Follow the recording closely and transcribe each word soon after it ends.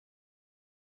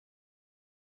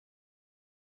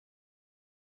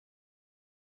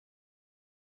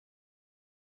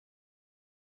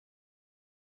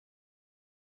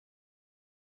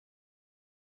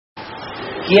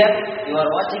Here you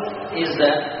are watching is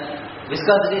the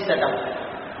viscosity setup.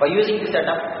 By using this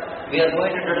setup, we are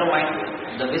going to determine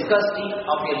the viscosity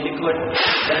of a liquid,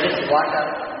 that is water,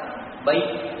 by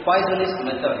Poiseuille's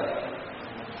method.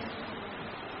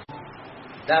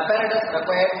 The apparatus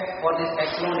required for this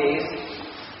experiment is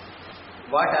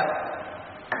water,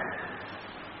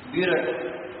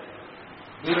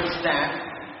 burette stand,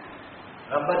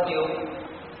 rubber tube,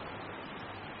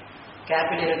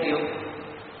 capillary tube,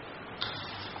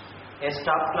 a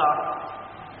stop clock,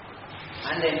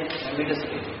 and then a meter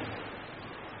scale.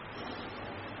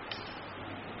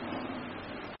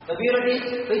 The burette is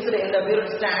fixed in the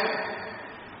burette stand.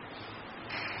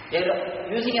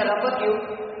 Using a rubber tube,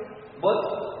 both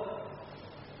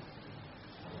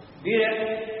burette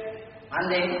and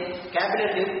then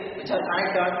capillary tube which are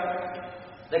connected.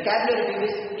 The capillary tube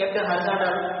is kept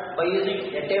horizontal by using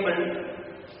a table.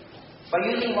 By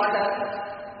using water,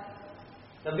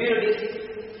 the burette is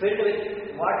filled with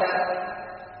water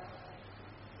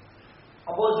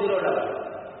above 0 level.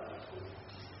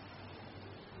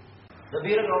 The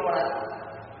burette opener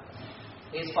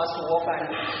is first opened,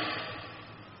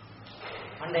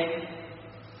 and then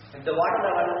if the water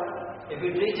level, if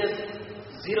it reaches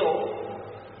 0,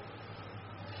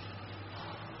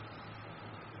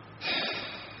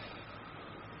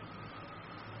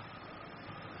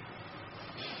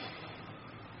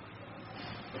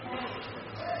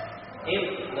 if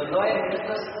the lower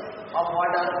resistance of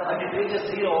water when it reaches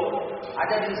 0, at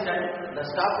that instant the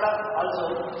stop clock also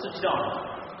switched on.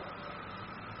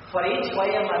 For each 5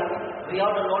 ml, we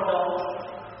have to note down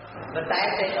the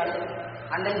time taken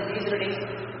and then these readings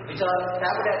which are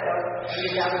tabulated in the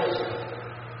tabulation.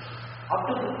 Up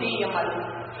to 50 ml,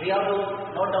 we have to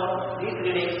note down these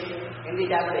readings in the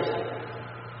tabulation.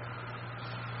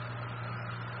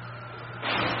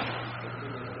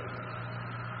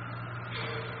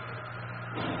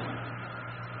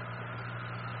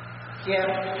 Here,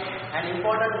 an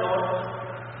important note,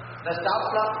 the stop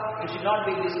clock it should not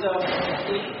be disturbed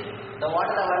till the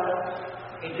water level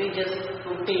it reaches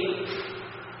 50,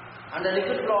 and the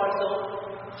liquid flow also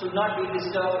should not be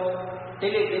disturbed till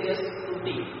it reaches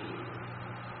 50.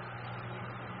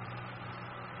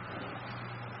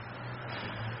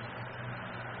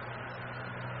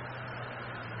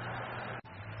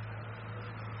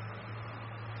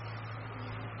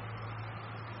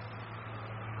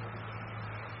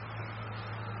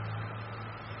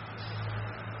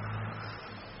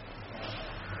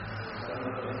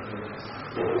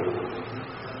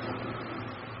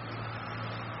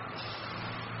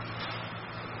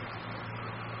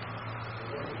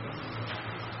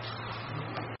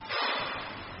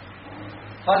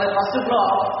 For the first flow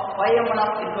of 5 ml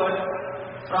of liquid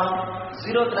from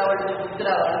 0th level to 5th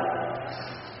level,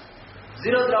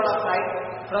 0th level of light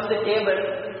from the table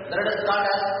that is called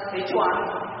as H1,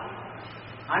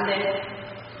 and then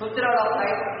 5th level of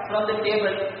light from the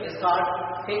table is called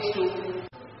H2.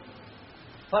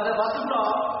 For the first flow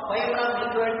of 5 ml of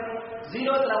liquid,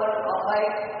 0th level of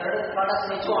light that is called as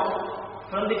H1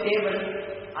 from the table,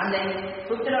 and then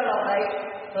 5th level of light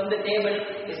from the table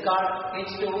is called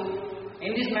H2. In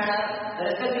this manner, the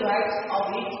respective heights of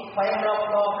each 5 ml of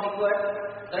flow of liquid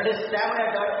that is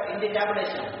tabulated in the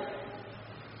tabulation.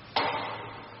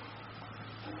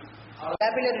 Our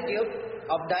capillary tube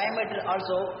of diameter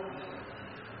also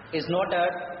is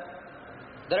noted,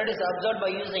 that it is observed by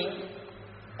using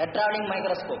a travelling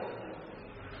microscope.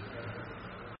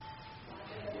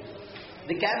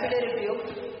 The capillary tube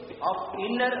of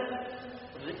inner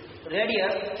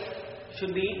radius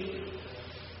should be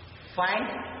found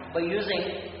by using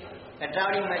a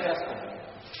travelling microscope.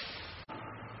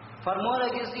 For more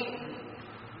accuracy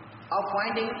of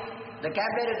finding the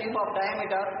capillary tube of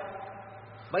diameter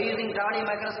by using travelling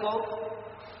microscope,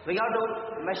 we have to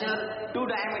measure 2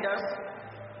 diameters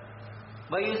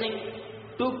by using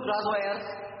 2 cross wires.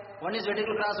 One is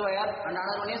vertical cross wire and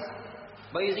another one is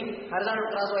by using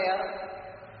horizontal cross wire.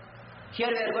 Here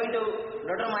we are going to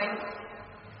determine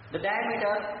the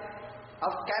diameter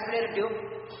of capillary tube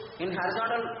in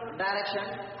horizontal direction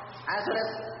as well as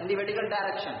in the vertical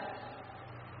direction.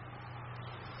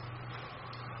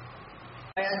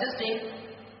 By adjusting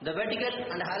the vertical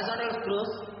and horizontal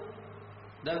screws,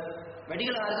 the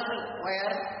vertical and horizontal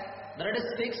wire that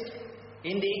is fixed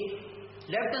in the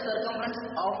left circumference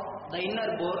of the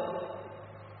inner bore.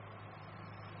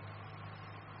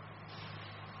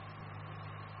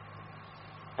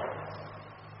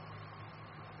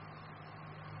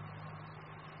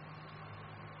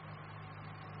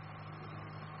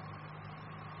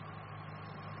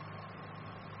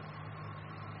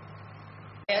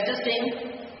 By adjusting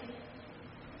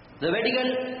the vertical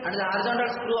and the horizontal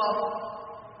screw of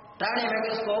traveling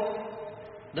microscope,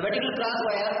 the vertical cross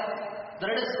wire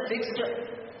that is fixed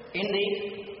in the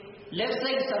left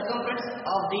side circumference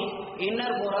of the inner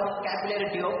bore of capillary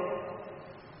tube.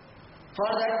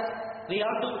 For that, we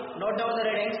have to note down the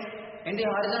readings in the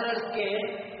horizontal scale.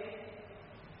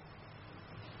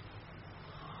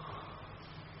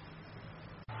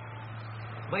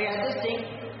 By adjusting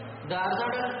the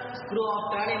horizontal screw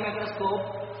of traveling microscope,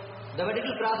 the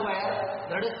vertical cross wire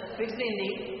that is fixed in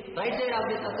the right side of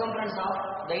the circumference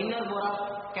of the inner bore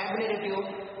of capillary tube.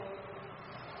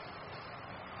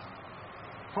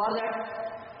 For that,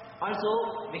 also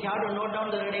we have to note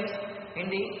down the readings in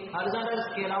the horizontal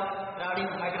scale of traveling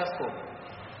microscope.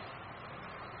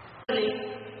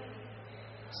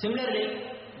 Similarly,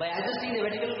 by adjusting the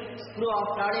vertical screw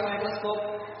of traveling microscope,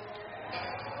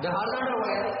 the horizontal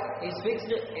wire is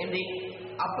fixed in the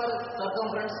upper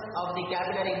circumference of the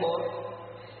capillary bore.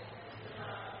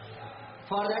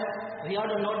 For that, we have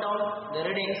to note down the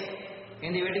readings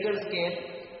in the vertical scale.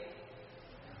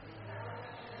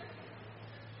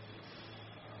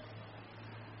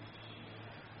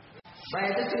 By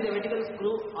adjusting the vertical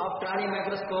screw of traveling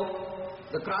microscope,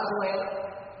 the cross wire,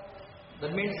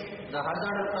 that means the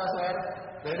horizontal cross wire,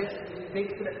 that is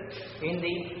fixed in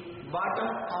the bottom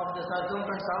of the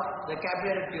circumference of the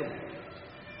capillary tube.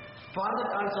 For that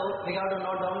also, we have to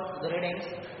note down the readings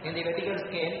in the vertical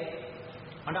scale,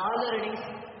 and all the readings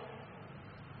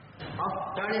of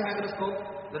traveling microscope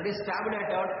that is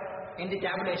tabulated in the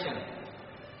tabulation.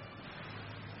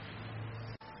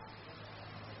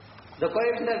 The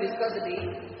coefficient of viscosity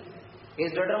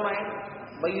is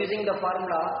determined by using the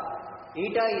formula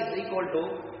eta is equal to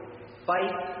pi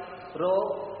rho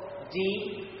g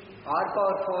r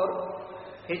power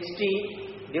 4 ht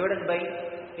divided by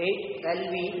 8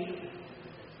 lv.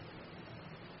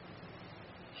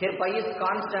 Here pi is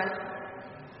constant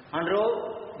and rho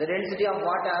the density of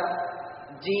water,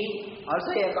 g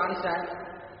also a constant,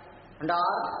 and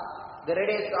r the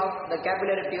radius of the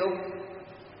capillary tube.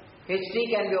 ht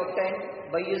can be obtained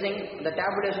by using the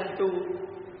tabulation tool.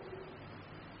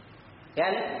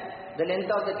 L the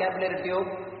length of the capillary tube,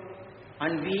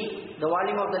 and V the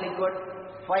volume of the liquid,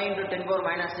 5 into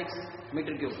 10⁻⁻⁶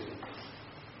 meter cube.